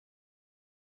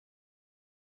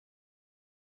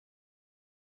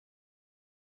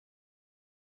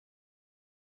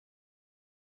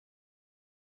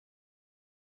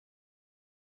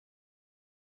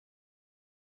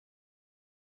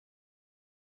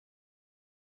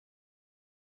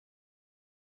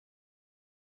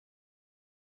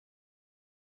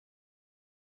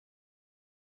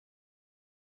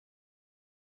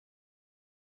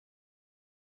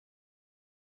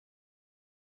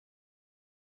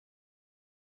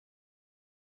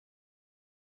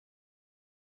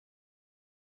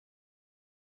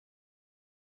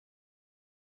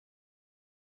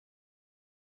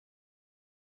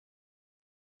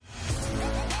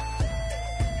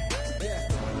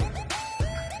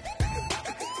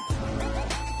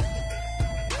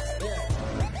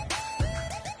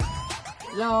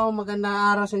Hello, magandang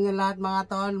araw sa inyo lahat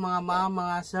mga tol, mga ma'am,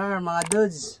 mga sir, mga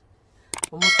dudes.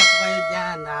 Kumusta po kayo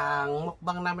dyan? Ang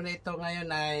mukbang namin na ito ngayon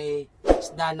ay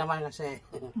isda naman kasi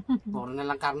puro na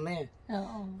lang karne.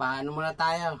 Oo. Paano muna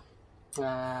tayo?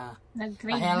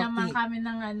 Nag-crave naman kami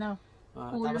ng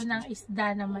ulo ng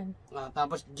isda naman.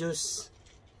 Tapos juice.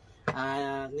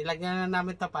 Nilagyan na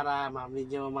namin ito para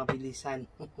medyo mabilisan.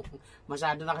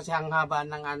 Masyado na kasi ang haba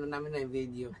ng namin na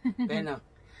video. Pero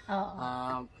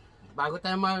Oo. Bago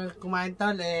tayo kumain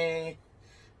tol,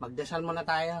 magdasal muna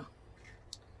tayo.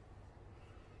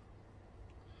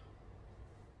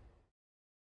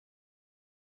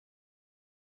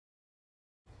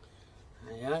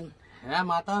 Ayan. Ayan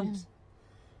mga tol.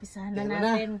 Umpisahan na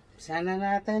natin. Umpisahan na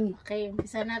natin. Okay,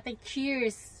 umpisahan natin.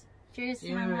 Cheers! Cheers,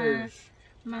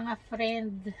 mga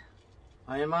friend.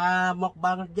 Ay, mga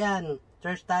mukbangers dyan.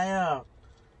 Cheers tayo.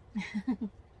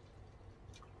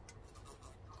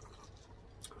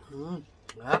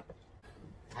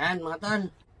 Ayan mga tol.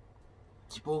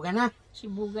 Sibugan na.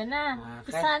 Sibugan na.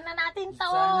 Okay. Umpisahan na natin to.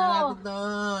 Umpisahan na natin to.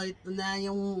 Ito na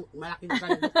yung malaking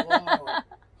kandok ko.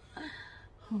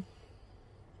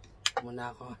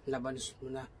 Muna ako. Labanos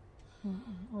muna.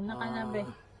 Una ka na, be.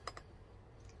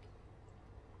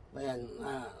 Ayan.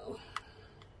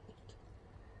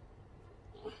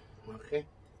 Okay.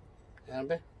 Ayan,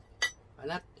 be.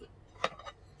 Banat.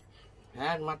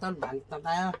 Ayan, mga tol. Banat na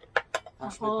tayo.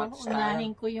 Ako,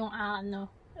 unahin ko yung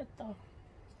ito.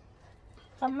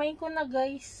 Kamay ko na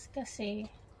guys, kasi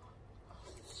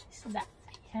isda.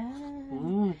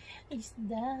 Ayan.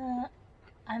 Isda.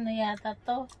 Ano yata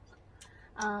to?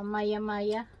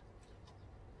 Maya-maya.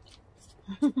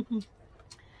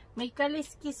 May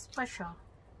kaliskis pa siya.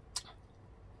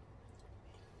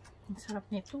 Ang sarap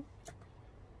nito.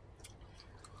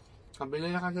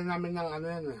 Kabili na kasi namin ng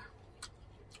yan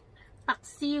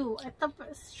Paksiw. Ito,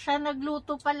 siya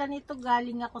nagluto pala nito.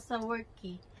 Galing ako sa work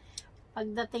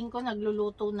Pagdating ko,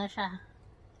 nagluluto na siya.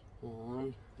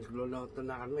 Nagluluto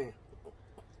na kami.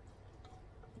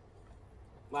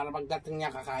 Para pagdating niya,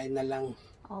 kakain na lang.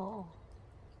 Oo.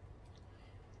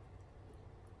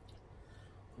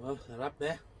 Oh, sarap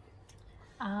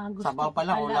Gusto sabaw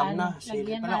pala, ulam na. Sili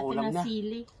lagyan pala, natin ulam ng na.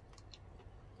 Sili.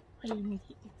 Ay, may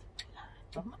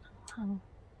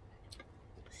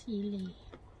sili.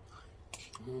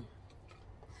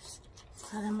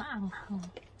 Para maanghang.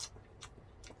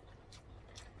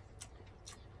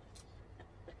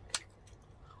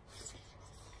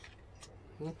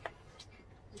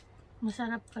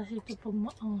 Masarap kasi ito pag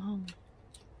maanghang.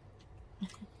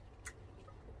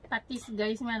 Patis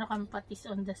guys, meron kang patis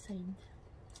on the side.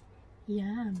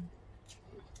 Yan.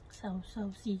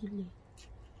 Saw-saw sili.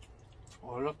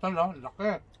 Ulo talo,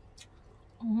 laki.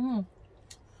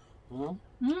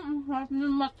 Harap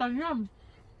ng mata niyan.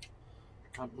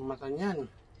 Harap ng mata niyan.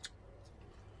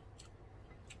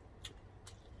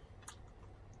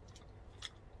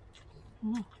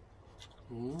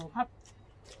 Harap.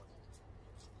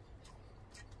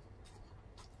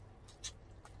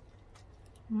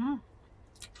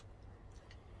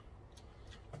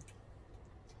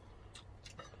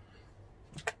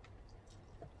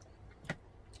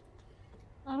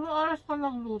 Ano oras pa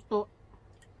nagluto?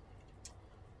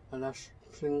 Alas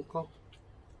 5.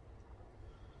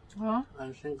 Ha?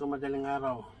 Alas 5 madaling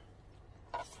araw.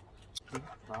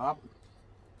 Sarap.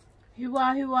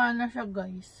 Hiwa-hiwa na siya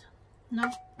guys. No?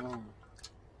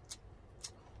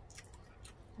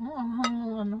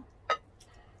 Ang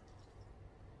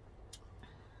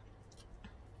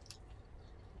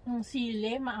ang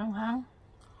sili, maanghang.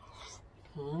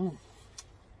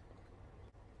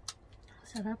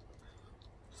 Sarap.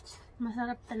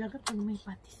 Masarap talaga pag may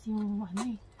patis yung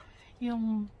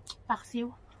yung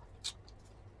paksiw.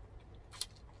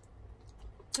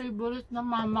 Favorite na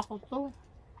mama ko to.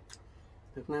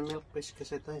 Nagna-milk fish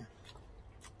kasi ito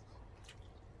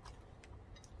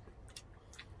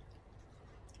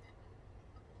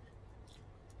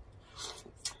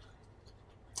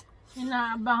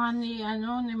Inaabangan ni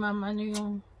mama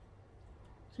yung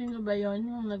sino ba yon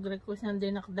yung nag-request ng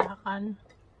dinakdakan.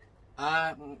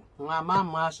 Mga ma'am,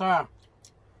 mga sir,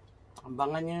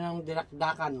 abangan nyo ng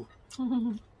dinakdakan.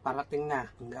 Parating na,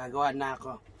 gagawa na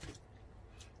ako.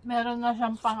 Meron na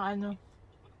siyang pang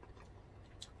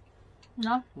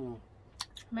no?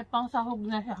 May pang sahog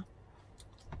na siya.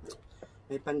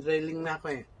 May pan-drilling na ako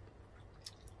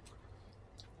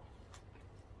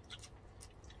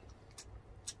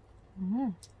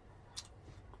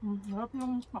Sarap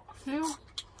ng paksiw.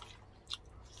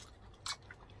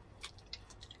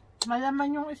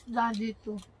 Malaman yung isda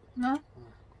dito, no?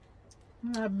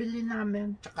 Nabili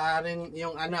namin. Saka rin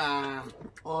yung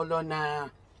ulo na,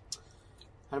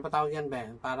 ano pa tawag yan ba?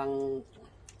 Parang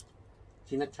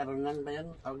Sinacharonan ba yan?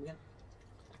 Tawag yan?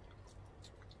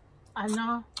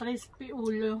 Ano? Crispy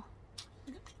ulo.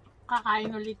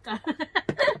 Kakain ulit ka.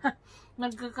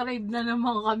 Nagka-crave na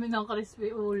naman kami ng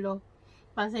crispy ulo.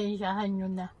 Pasensyahan nyo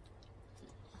na.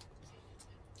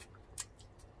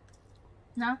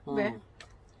 Na, be?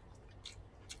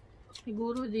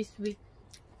 Siguro this week.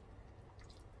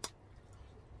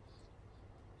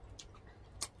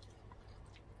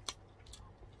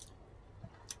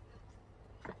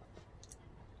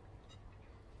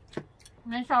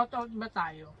 May shoutout ba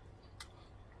tayo?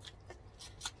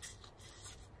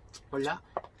 Wala.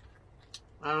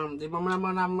 Di ba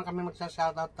naman kami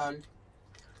magsa-shoutout, tol?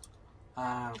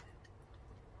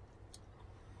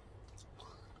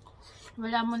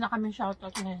 Wala muna kami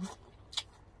shoutout ngayon.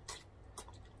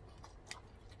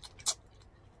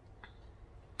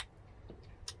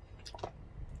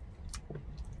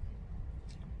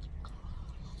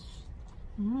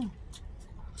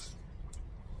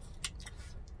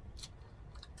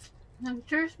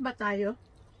 Nag-cheers ba tayo?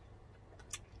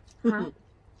 Ha?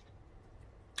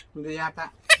 Hindi yata.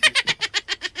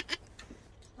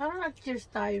 Parang nag-cheers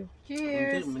tayo.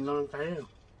 Cheers! Hindi, minang tayo.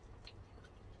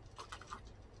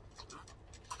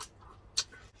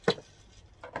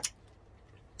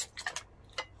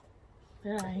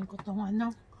 Pirahin ko tong ano.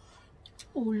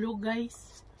 Ulo,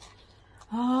 guys.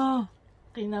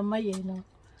 Kinamay eh, no?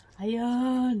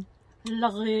 Ayan.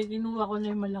 Laki. Kinuha ko na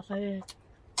yung malaki.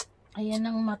 Ayan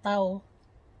ang mata, oh.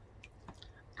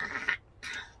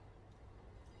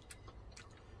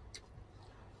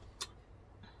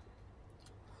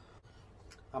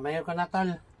 Kamayo ka na,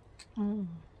 tol.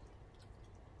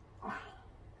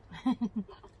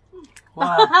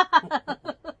 Wow.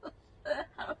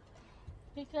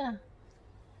 Teka.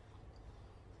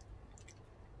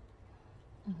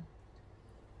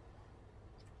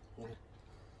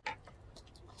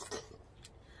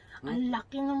 Ang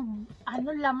laki ng ano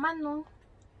laman, no?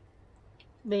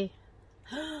 Be.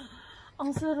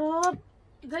 Ang sarap.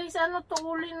 Guys, ano to?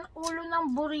 Ulo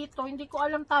ng burrito. Hindi ko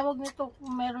alam tawag nito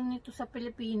kung meron nito sa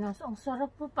Pilipinas. Ang sarap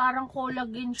po. Parang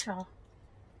collagen siya.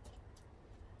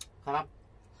 Sarap.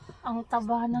 Ang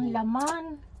taba ng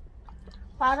laman.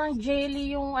 Parang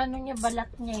jelly yung ano niya,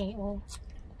 balat niya eh. Oh.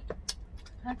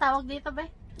 Ang tawag dito, be?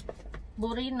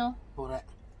 Buri, no? Buri.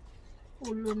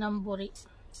 Ulo ng buri.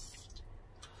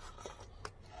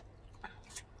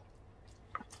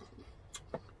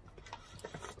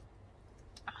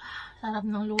 Sarap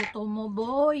ng luto mo,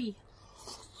 boy.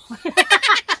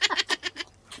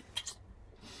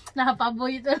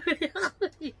 Napaboy tuloy ako.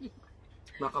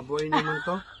 Makaboy naman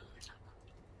to.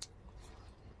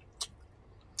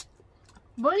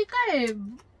 Boy ka eh.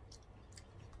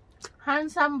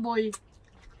 Handsome boy.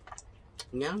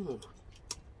 Yan.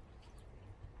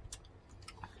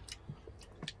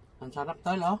 Ang sarap,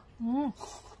 tol, oh.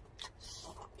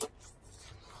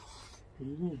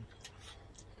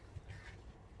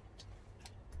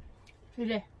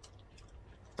 Sili.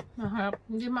 Maharap.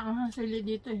 Hindi maanghang sili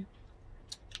dito eh.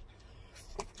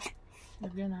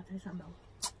 Lagyan natin sa baw.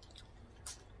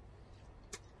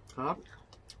 Sarap.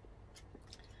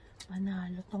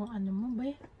 Panalo tong ano mo,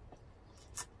 ba?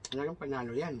 Talagang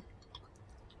panalo yan.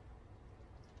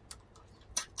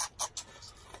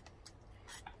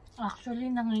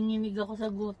 Actually, nanginginig ako sa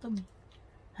gutom.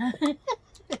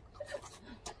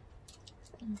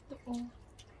 Ito, oh.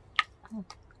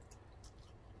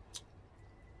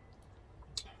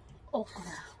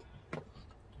 Okra.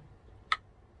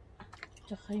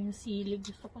 Tsaka yung sili.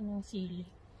 Gusto ko ng sili.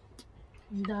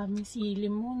 Ang daming sili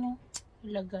mo, no?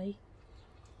 Ilagay.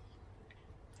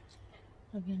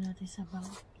 Lagyan natin sa baw.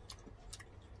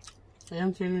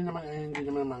 Ayan, sili naman. Ay, hindi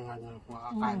naman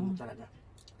makakain talaga.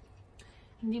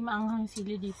 Hindi maanghang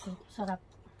sili dito. Sarap.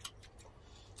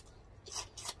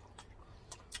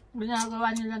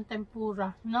 Ginagawa nilang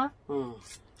tempura, no?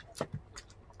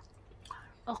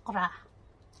 Okra.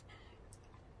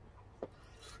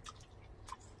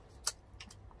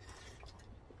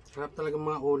 Sarap talaga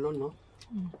mga ulo, no?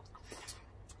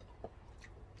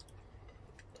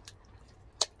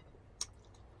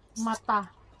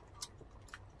 Mata.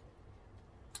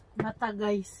 Mata,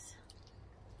 guys.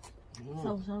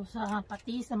 Sausaw sa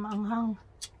pati sa maanghang.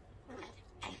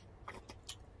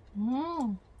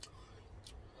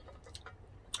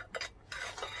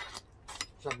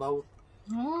 Sabaw.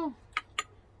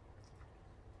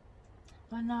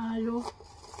 Panalo.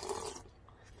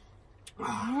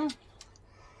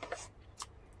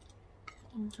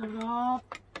 Ang sarap.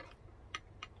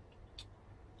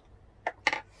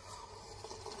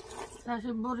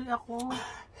 Sasiburi ako.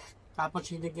 Tapos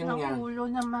sinigang ng yan. ulo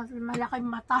na malaking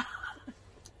mata.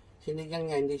 Sinigang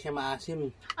niya, hindi siya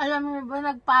maasim. Alam mo ba,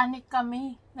 nagpanik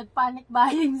kami. Nagpanik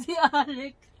buying si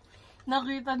Alex.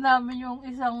 Nakita namin yung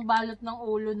isang balot ng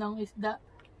ulo ng isda.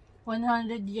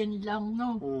 100 yen lang,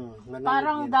 no?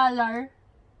 Parang yen.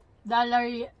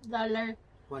 Dollar.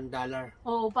 $1.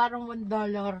 Oo, parang $1.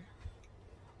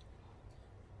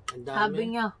 Sabi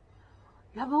niya,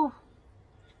 labo,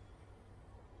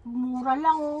 mura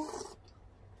lang, oh.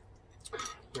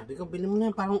 Sabi ko, bilhin mo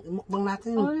na yan, parang imukbang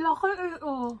natin. Ang laki eh,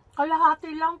 oh.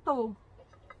 Kalahati lang to.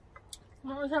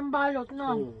 Ng isang balot,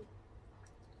 no?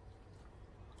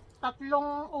 3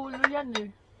 ulo yan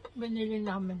eh. Binili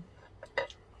namin.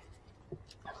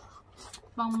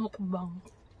 Pang mukbang.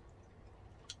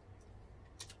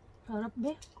 Sarap,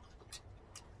 be.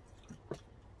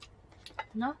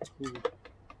 Na?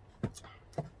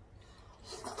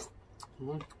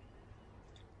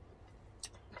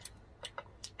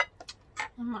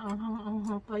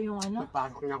 Maanghang-anghang pa yung ano. May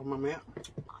pasok na ako mamaya.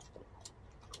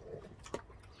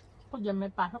 Ako dyan,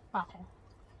 may pasok pa ako.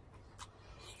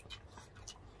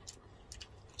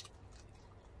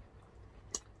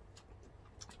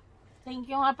 Thank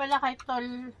you nga pala kay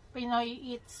Tol Pinoy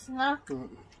Eats, na?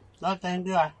 No, thank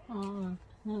you ah.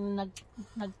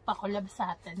 Nagpa-collab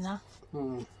sa atin, na?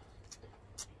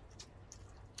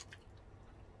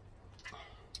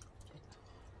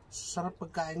 Sarap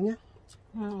pagkain niya.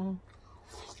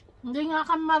 Hindi nga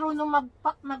kami marunong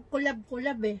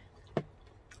mag-collab-collab eh.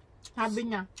 Sabi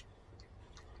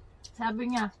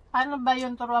niya, paano ba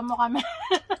yun? Turuan mo kami.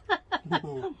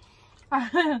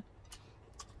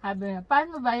 Sabi niya,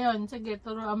 paano ba yun? Sige,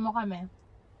 turuan mo kami.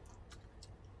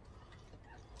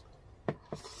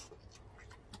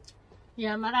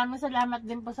 Yeah, maraming salamat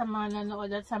din po sa mga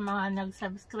nanood at sa mga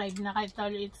nag-subscribe na kay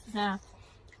Tol Eats na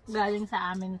galing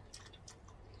sa amin.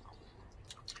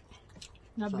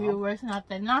 Na viewers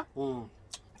natin, na?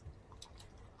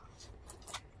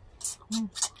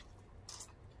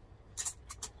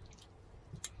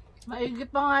 Maigi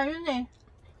pa nga yun eh.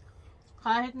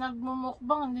 Kahit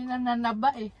nagmumukbang, hindi na nanaba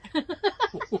eh.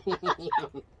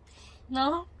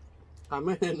 No?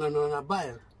 Kami nananaba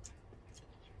eh.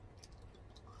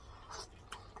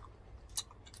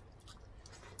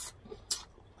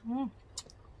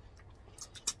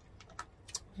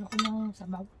 Ayoko ng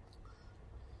sabaw.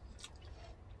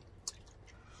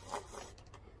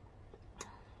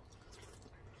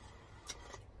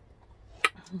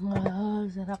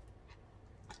 Sarap.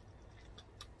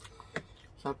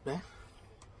 Sarap eh.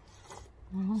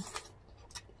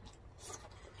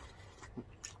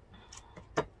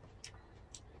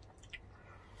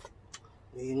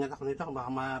 Iingat ako nito,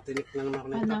 baka matinik na naman ako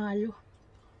nito. Panalo.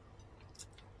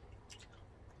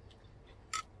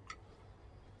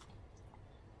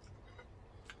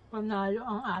 Panalo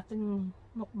ang ating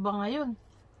mukbang ngayon.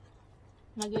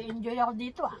 Nag-i-enjoy ako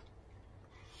dito ah.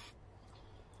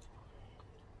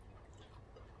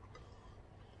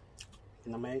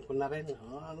 Pinamayin ko na rin.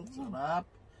 Oh, ano sarap.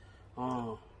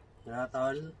 Oh,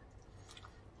 tol.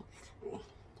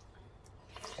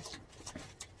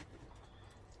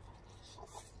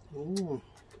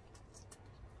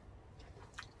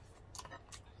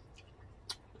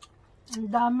 Ang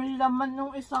daming laman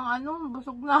nung isang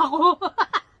busog na ako.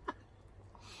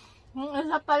 Yung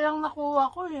isa pa lang nakuha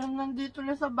ko, yung nandito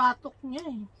lang sa batok niya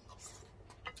eh.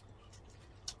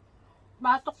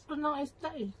 Batok to ng isda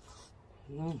eh.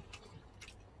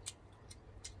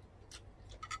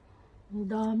 Ang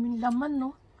daming laman,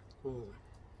 no?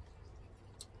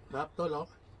 Sarap tol, oh.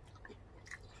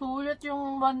 Sulit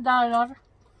yung $1.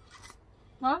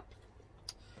 Ha?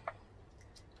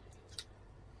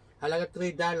 Halaga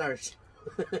 $3.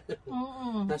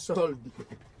 Na-sold.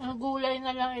 Ang gulay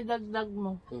na lang idagdag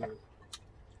mo.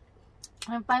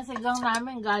 Ang pansigang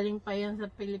namin, galing pa yan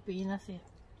sa Pilipinas eh.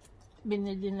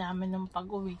 Binili namin ng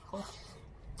pag-uwi ko.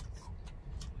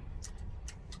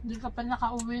 Hindi ka pa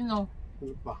nakauwi, no?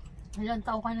 Hindi pa. Ilang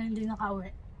taon ka na hindi nakauwi?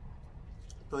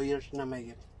 2 years na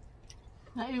may.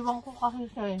 Naiwan ko kasi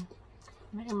siya eh.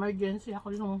 May emergency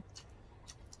ako nung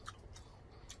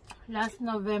last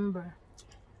November.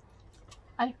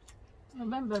 Ay,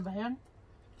 November ba yan?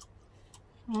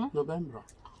 November.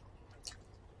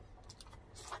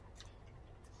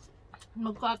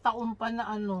 Magkataon pa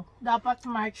na dapat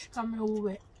March kami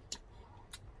uwi.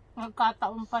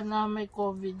 Magkataon pa na may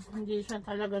COVID. Hindi siya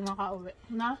talaga nakauwi.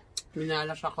 Na?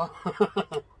 Minalas ako.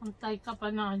 Antay ka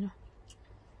pa na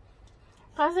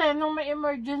Kasi nung may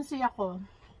emergency ako,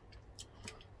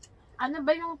 ano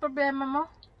ba yung problema mo?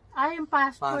 Yung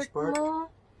passport mo.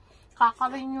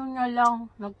 Kaka-renew na lang.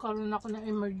 Nagkaroon ako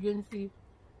ng emergency.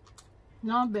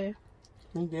 No, be?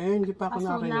 Hindi pa ako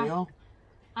na-renew.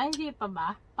 Hindi pa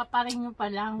ba? Paparenew pa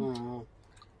lang.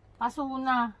 Paso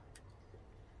na.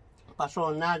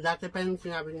 paso na. Dati pa yung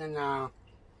sinabi niya na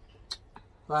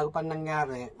bago pa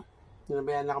nangyari,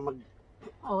 sinabihan ako mag...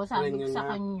 Oo, sabi ko sa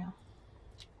kanya.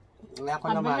 Kaya ako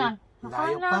naman,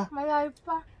 malayo pa. Malayo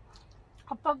pa.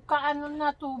 Kapag kaano na,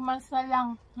 2 months na lang,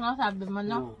 no, sabi mo,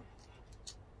 no?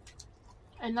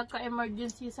 Ay,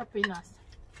 nagka-emergency sa Pinas.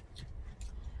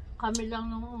 Kami lang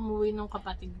nung umuwi ng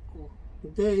kapatid ko.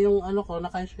 Hindi, yung ano ko,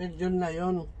 naka-schedule na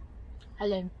yun.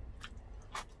 Alin?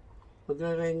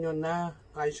 Magre-renew na,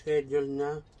 naka-schedule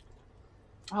na.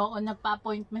 Oo,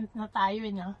 nagpa-appointment na tayo,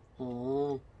 no?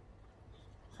 Oo.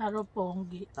 Sa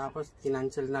Roppongi. Tapos,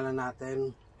 kinancel na lang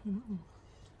natin.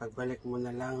 Pagbalik mo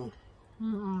na lang.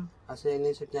 Kasi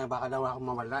inisip niya, baka daw ako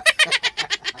mawala.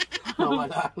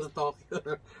 Mawala ako sa Tokyo.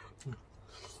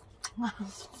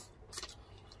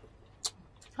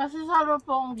 Kasi sa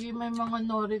Roppongi, may mga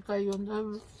nori kayo.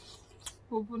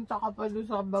 Pupunta ka pa doon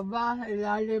sa baba, sa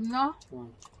ilalim, no?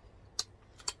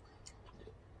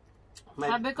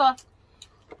 Sabi ko,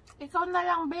 ikaw na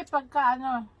lang, be, pagka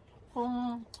ano,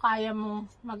 kung kaya mo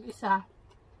mag-isa.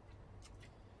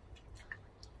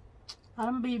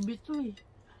 Parang baby to eh.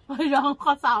 Kailangan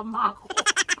kasama ako.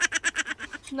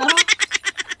 No?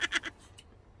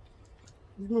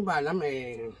 Hindi mo ba alam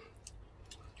eh.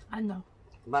 Ano?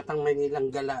 Batang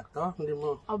Maynilang gala to. Hindi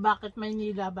mo. O bakit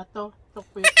Maynila ba to?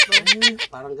 Tukwit to.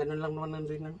 Parang ganun lang naman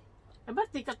nandun. Eh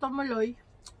ba't di ka tumuloy?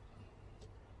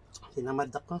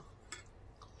 Tinamad ako.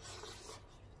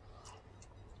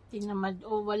 Tinamad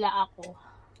o wala ako.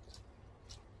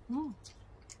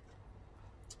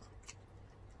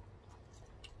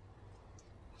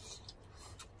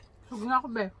 Huwag na ako,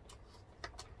 be.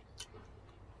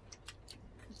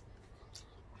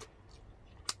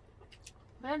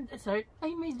 May dessert?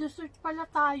 Ay, may dessert pala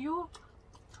tayo.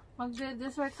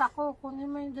 Magde-dessert ako. Kunin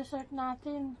mo yung dessert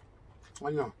natin.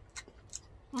 Ano?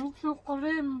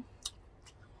 Sukrim.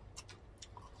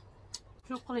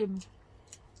 Sukrim.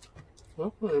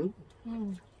 Okay.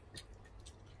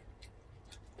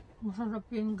 Masarap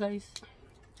yun, guys.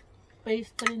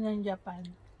 Pastry ng Japan.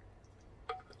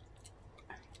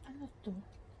 Ano to?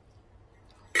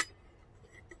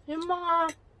 Yung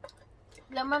mga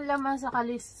laman-laman sa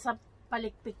sa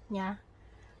palikpik niya,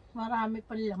 marami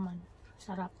pang laman.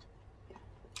 Sarap.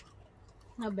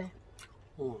 Nabe?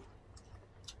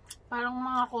 Parang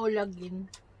mga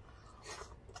collagen.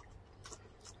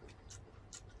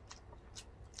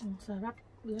 Ang sarap,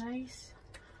 guys.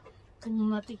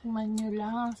 Kung natikman nyo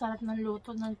lang, ang sarap ng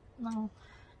luto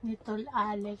ni Tol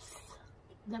Alex.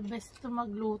 The best to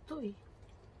magluto eh.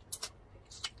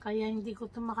 Kaya hindi ko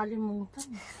to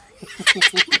makalimutan.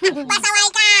 Masaway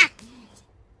ka!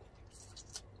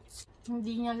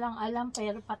 Hindi niya lang alam,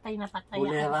 pero patay na patay ako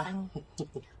Bulera. sa kanya.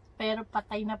 Pero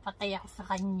patay na patay ako sa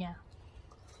kanya.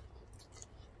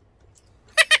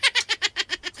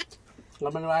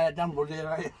 Laman wala dyan,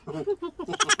 bulira yan.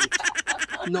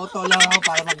 Noto lang ako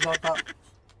para magnoto.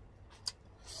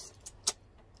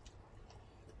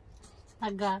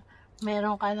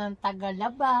 Meron ka ng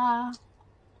tagalaba,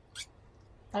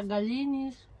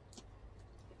 tagalinis.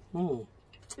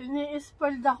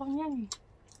 Ini-spoiled ako niyan eh.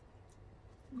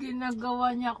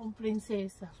 Ginagawa niya akong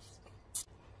prinsesa.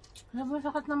 Alam mo,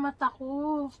 sakit na mata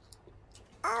ko.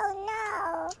 Oh no!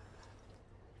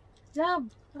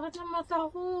 Love, sakit na mata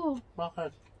ko.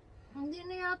 Bakit? Hindi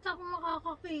na yata ako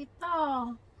makakakita.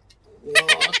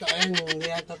 Hindi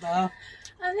yata ta.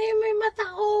 Ano yung may mata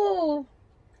ko?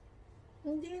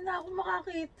 Hindi na ako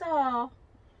makakita.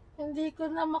 Hindi ko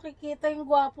na makikita yung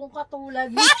gwapong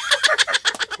katulad niya.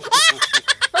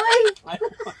 Ay!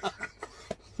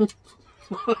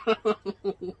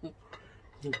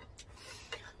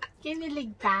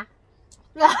 Kinilig ka?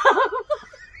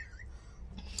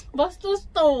 Bastos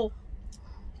to.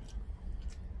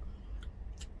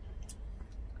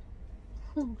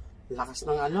 Lakas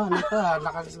ng ano to ha?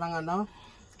 Lakas ng ano?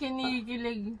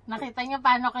 Kinikilig. Nakita niya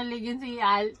paano kiligin si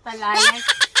Alex.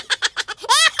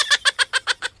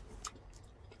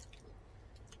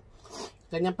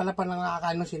 Ganyan pala pa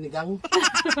nakakaano sinigang.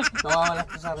 Nawawala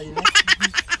sa sarili.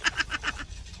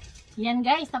 Yan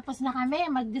guys, tapos na kami.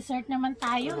 Mag-dessert naman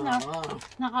tayo.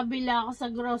 Nakabila ako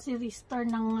sa grocery store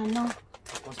ng ano.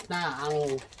 Tapos na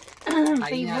ang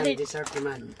favorite dessert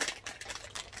naman.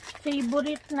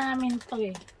 Favorite namin to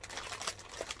eh.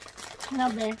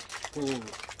 Nabe?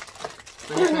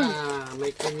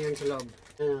 May cream yun sa loob.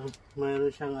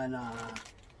 Mayroon siyang ano.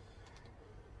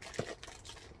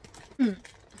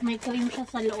 May cream siya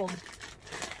sa loob.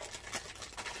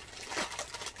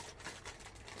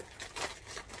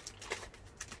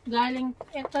 Galing,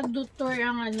 ito Dutor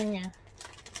ang ano niya.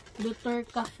 Dutor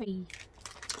Cafe.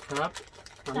 Sarap?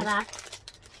 Sarap.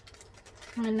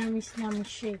 Manamis namin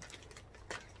siya.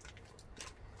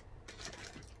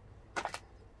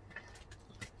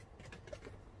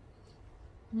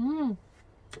 Mm.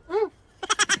 Mm.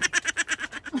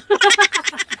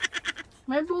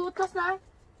 May butas na.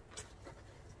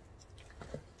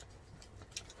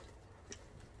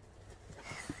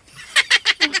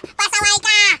 Pasaway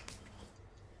ka!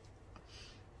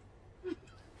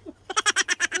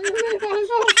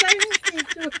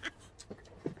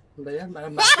 Ano ba yan?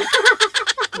 Parang bata.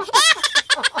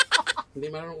 Hindi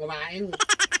marunong kumain.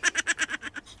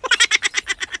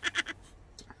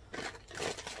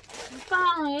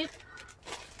 Pangit.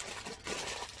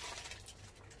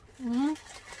 Hmm.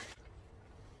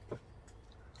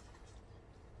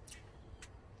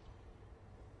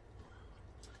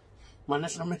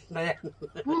 Manas na yan.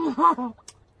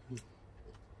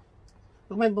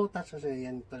 Kung may butas kasi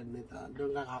yan tulad nito,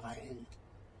 doon ka kakain.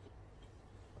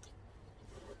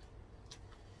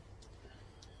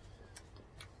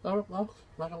 Sarap oh,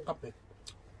 parang kape.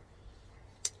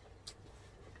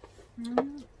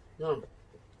 Yan.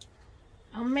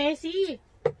 Ang messy.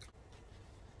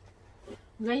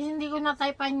 Guys, hindi ko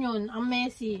na-typean yun. Ang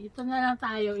messy. Ito na lang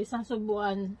tayo. Isang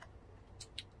subuan.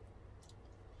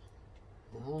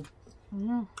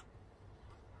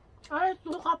 Ay, ito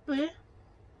kape.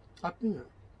 Kape nga.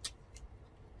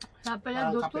 Wala pala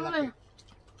Parang duto kape-lape. eh.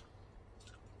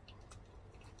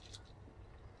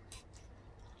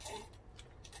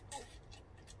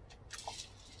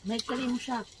 May cream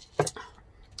siya.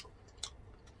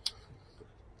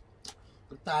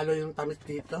 Talo yung tamis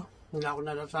dito. Hindi ako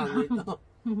nalasahan dito.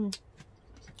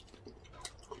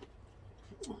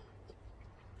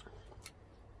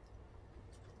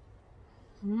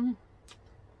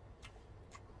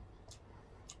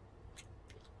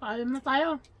 Paalam na tayo.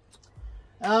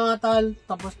 Mga tol,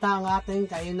 tapos na ang ating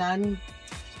kainan.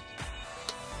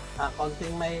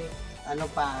 Konting may ano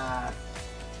pa,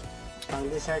 pang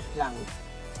dessert lang.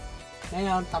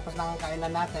 Ngayon, tapos na ang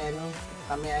kainan natin.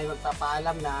 Kami ay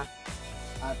magpapaalam na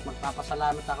at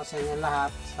magpapasalamat ako sa inyo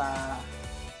lahat sa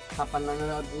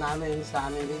panonood namin sa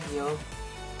aming video.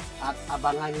 At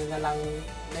abangan nyo na lang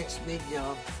next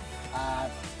video.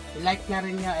 At i-like na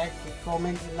rin nyo at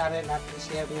i-comment nyo na rin at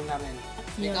i-share nyo na rin.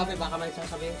 Yeah. Ikaw, baka may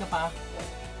sasabihin ka pa.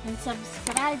 And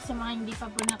subscribe sa mga hindi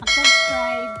pa po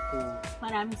nakasubscribe.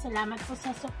 Maraming salamat po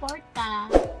sa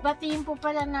suporta. Batiin po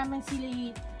pala namin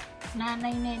si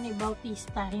Nanay Nene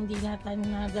Bautista. Hindi natin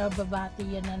nagababati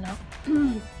yan ano.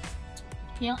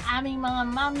 Yung aming mga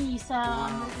mami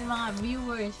sa mga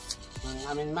viewers. Ang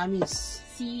aming mamis.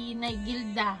 Si Nay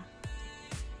Gilda.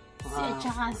 At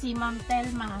saka si Ma'am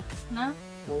Telma. Na?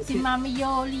 Si Mami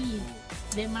Yoli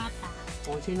de Mata.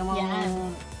 Kung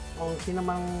sino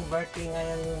mang birthday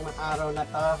ngayong araw na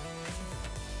to,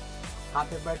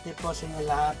 happy birthday po sa inyo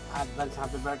lahat. Advance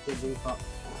happy birthday din po.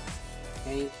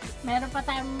 Okay. Meron pa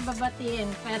tayong babatiin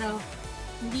pero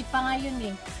hindi pa ngayon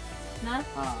eh. Na?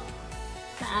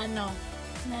 Sa ano?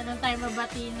 Meron tayong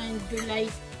babatiin ng July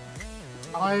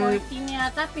 14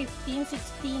 yata, 15,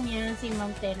 16 yan si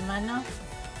Ma'am Telma, no?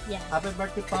 Yeah. Happy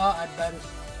birthday po, advance.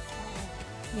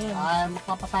 Yan.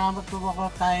 Magpapasalamat po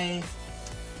ako kay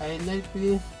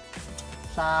Nelpy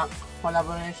sa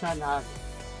collaboration at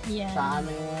Yan. sa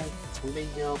aming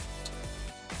video.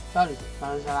 Sorry,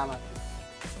 maraming salamat.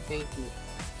 Thank you.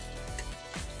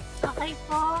 Okay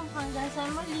po, hanggang sa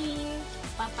muli.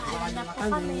 Papaalam na po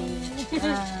kami.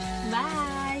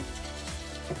 Bye!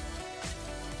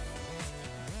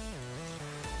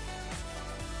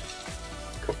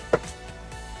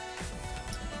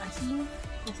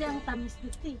 Kasi ang tamis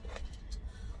dito eh.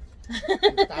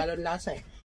 Talon lasa eh.